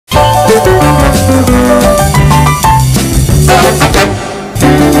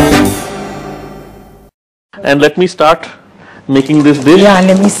And let me start making this dish. Yeah,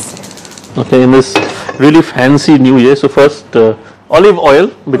 let me. Okay, in this really fancy new year. So first, olive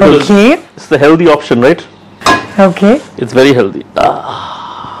oil, because it's the healthy option, right? Okay. It's very healthy.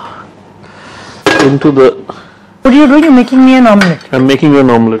 Into the. What are you doing? You're making me an omelette. I'm making you an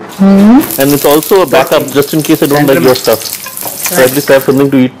omelette. And it's also a backup just in case I don't like your stuff. So at least I have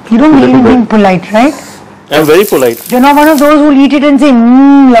something to eat. You don't really being polite, right? I'm very polite. You're not one of those who'll eat it and say,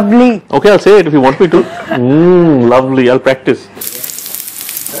 lovely. Okay, I'll say it if you want me to. Lovely. I'll practice.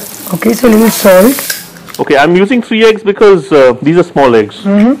 Okay, so a little salt. Okay, I'm using 3 eggs because these are small eggs.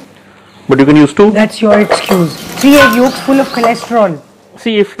 But you can use 2. That's your excuse. 3 egg yolks full of cholesterol.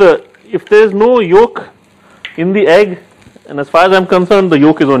 See, if there is no yolk in the egg, and as far as I'm concerned, the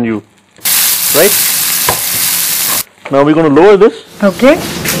yolk is on you. Right? Now we're going to lower this. Okay.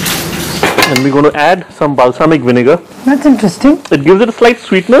 And we're going to add some balsamic vinegar. That's interesting. It gives it a slight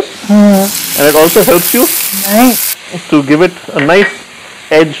sweetness. And it also helps you to give it a nice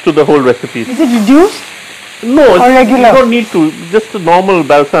edge to the whole recipe. Is it reduced? No, or regular? You don't need to. Just a normal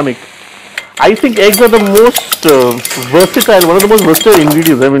balsamic. I think eggs are the most versatile, one of the most versatile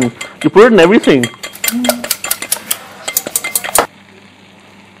ingredients. I mean, you put it in everything.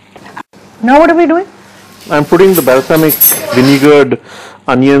 Now what are we doing? I'm putting the balsamic vinegared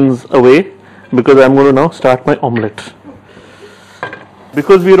onions away because I'm going to now start my omelette.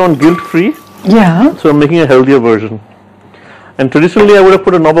 Because we're on guilt-free, so I'm making a healthier version. And traditionally I would have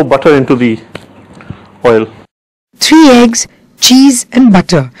put a knob of butter into the oil. 3 eggs, cheese and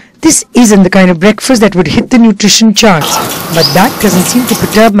butter. This isn't the kind of breakfast that would hit the nutrition charts. But that doesn't seem to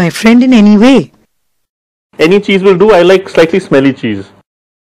perturb my friend in any way. Any cheese will do. I like slightly smelly cheese.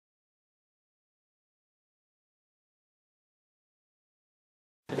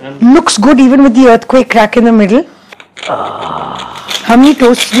 Looks good even with the earthquake crack in the middle. How many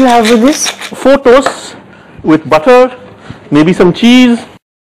toasts do you have with this? 4 toasts with butter, maybe some cheese.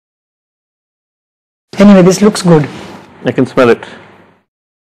 Anyway, this looks good. I can smell it.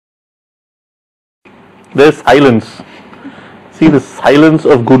 There's silence. See the silence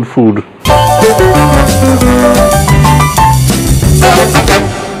of good food.